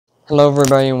Hello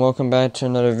everybody and welcome back to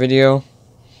another video.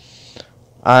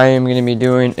 I am going to be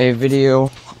doing a video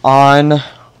on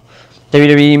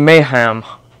WWE Mayhem.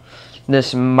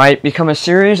 This might become a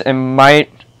series, it might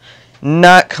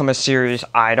not come a series,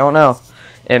 I don't know.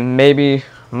 It maybe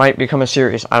might become a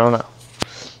series, I don't know.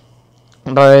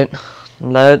 But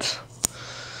let's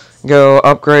go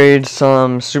upgrade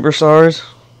some superstars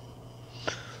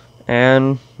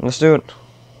and let's do it.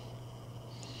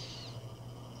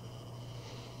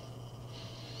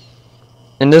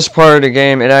 In this part of the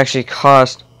game, it actually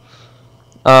costs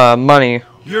money.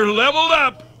 You're leveled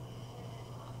up.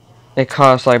 It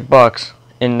costs like bucks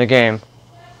in the game.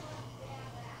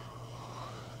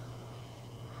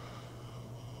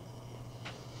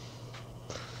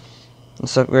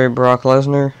 Let's upgrade Brock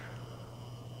Lesnar.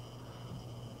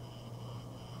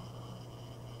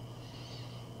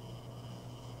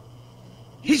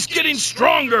 He's getting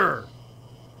stronger.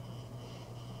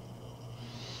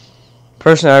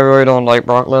 Personally, I really don't like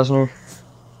Brock Lesnar.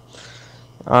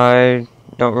 I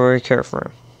don't really care for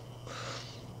him.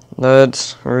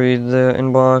 Let's read the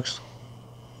inbox.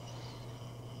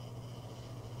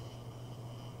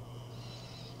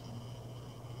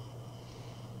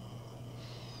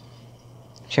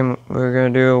 We're gonna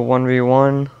do a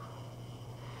 1v1.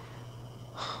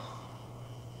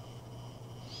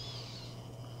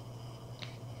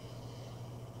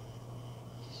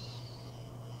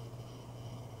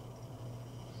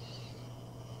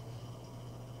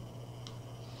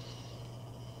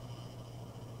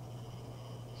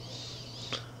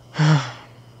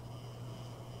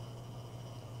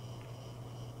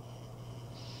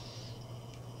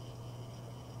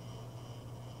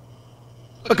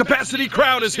 A capacity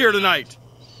crowd is here tonight.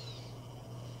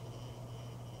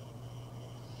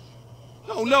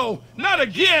 Oh no, not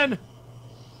again.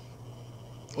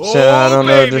 So I don't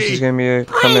know if this is gonna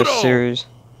become a series.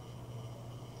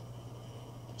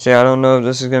 See, I don't know if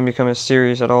this is gonna become a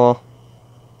series at all.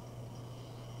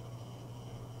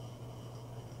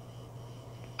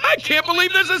 I can't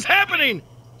believe this is happening.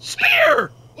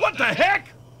 Spear! What the heck?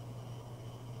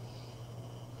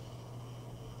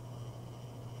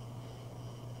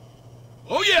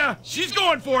 Oh yeah, she's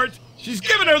going for it. She's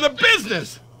giving her the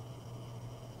business.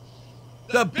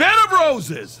 The bed of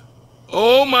roses.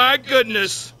 Oh my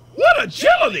goodness. What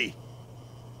agility.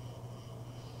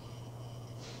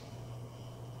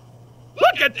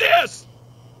 Look at this.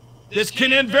 This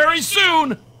can end very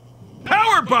soon.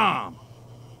 Power bomb.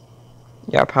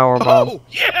 Yeah, power bomb. Oh,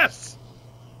 yes.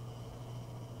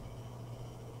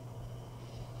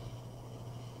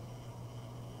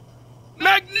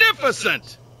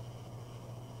 Magnificent.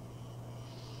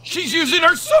 She's using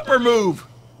her super move!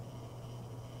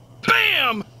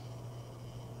 Bam!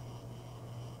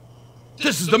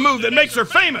 This is the move that makes her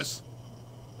famous!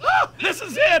 Oh, this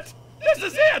is it! This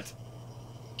is it!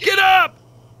 Get up!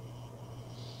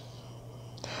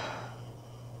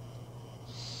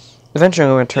 Eventually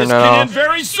I'm going to turn that off. This can end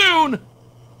very soon!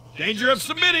 Danger of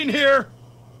submitting here!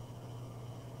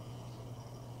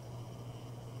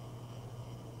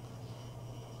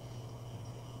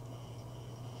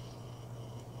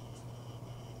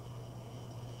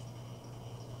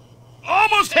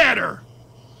 Almost had her!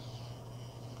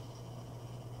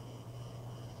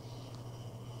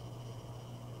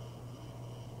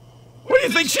 What do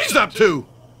you think she's up to?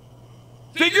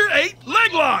 Figure 8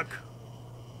 leg lock!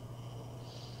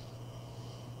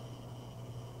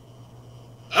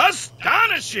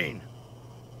 Astonishing!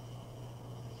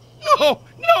 No,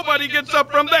 nobody gets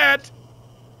up from that!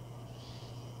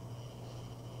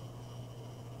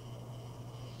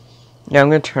 Yeah, I'm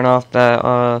going to turn off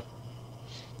that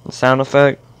sound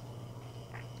effect.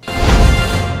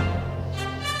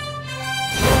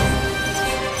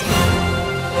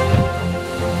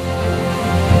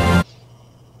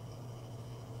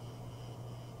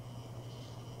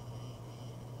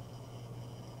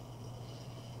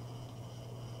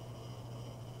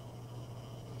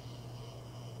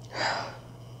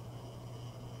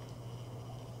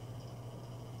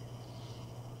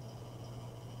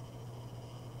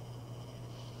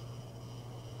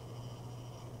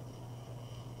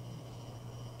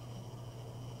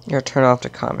 You gotta turn off the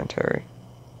commentary.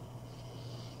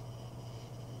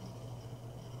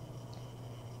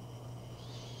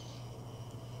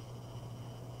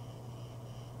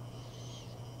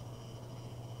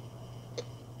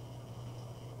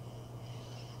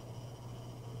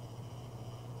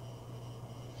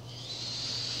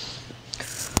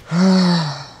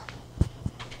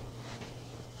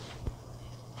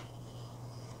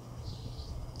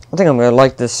 I think I'm gonna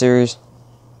like this series.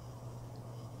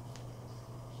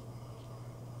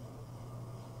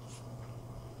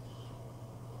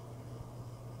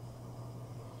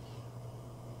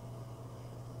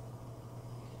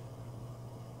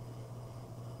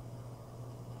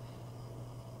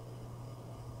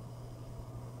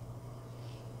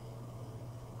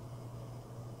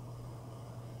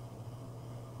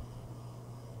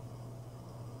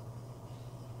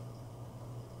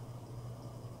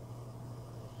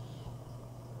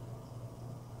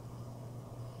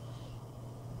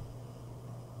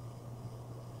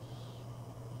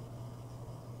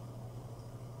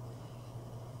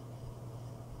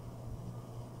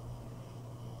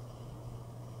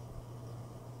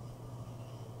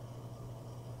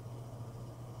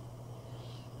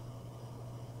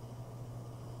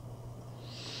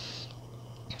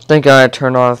 think I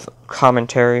turned off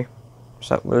commentary,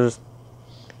 so that was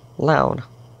loud.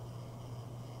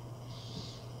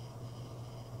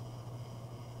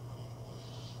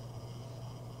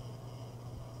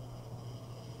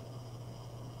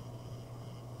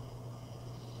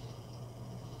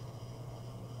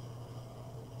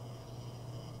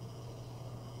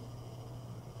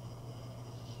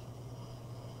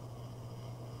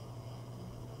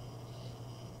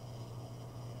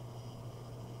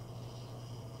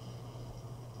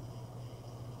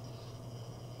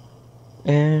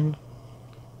 And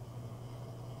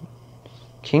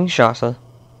Kinshasa.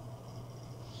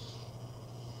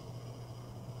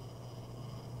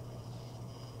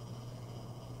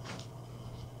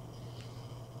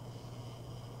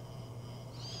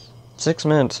 Six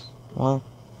minutes. Wow.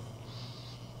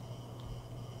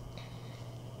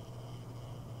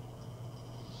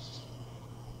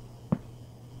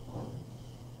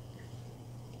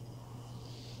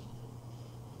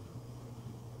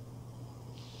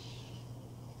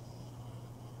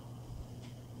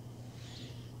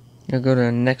 I'll go to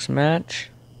the next match.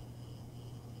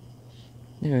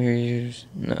 No,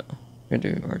 we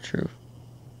do our truth.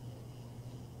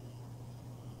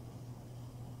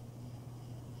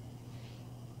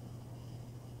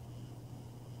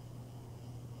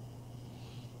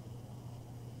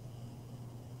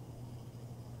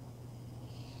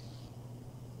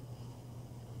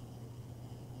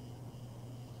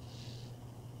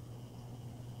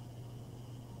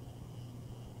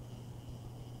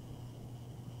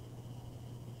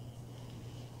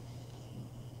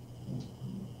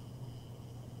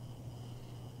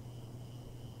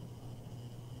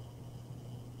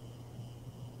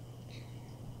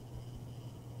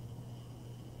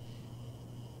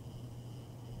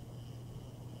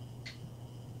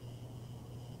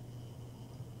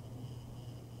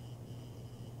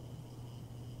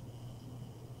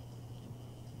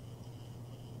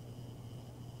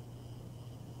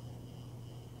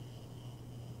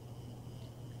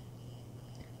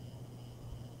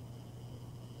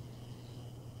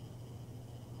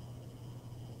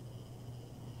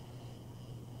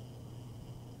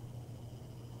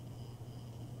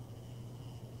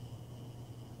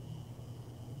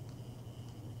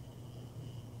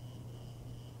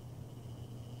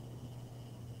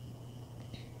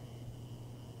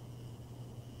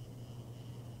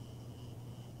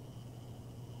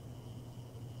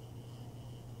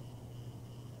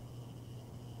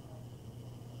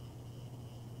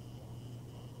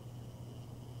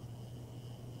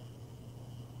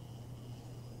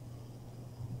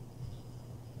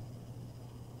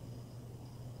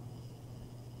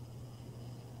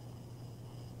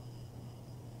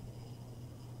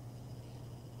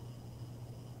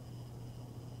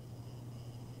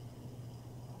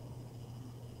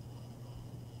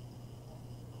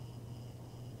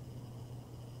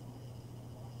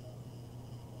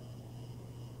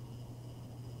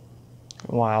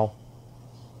 Wow.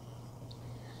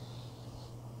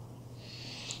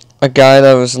 A guy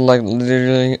that was like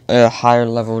literally a higher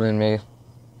level than me.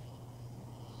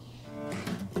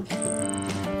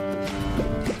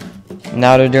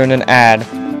 Now they're doing an ad.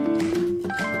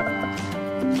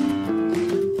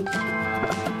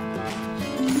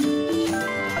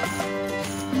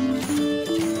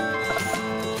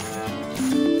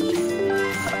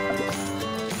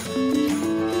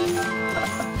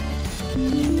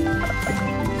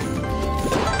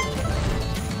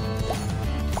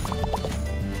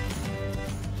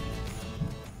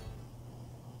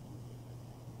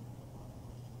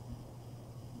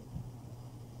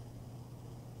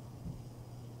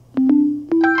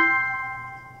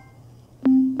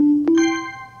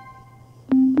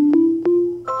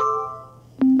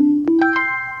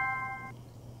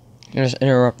 You just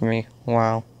interrupt me.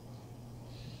 Wow.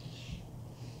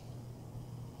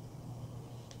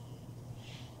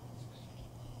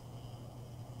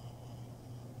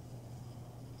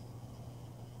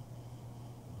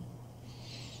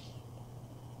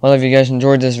 Well, if you guys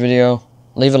enjoyed this video,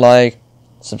 leave a like,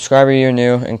 subscribe if you're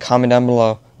new, and comment down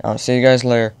below. I'll see you guys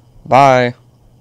later. Bye.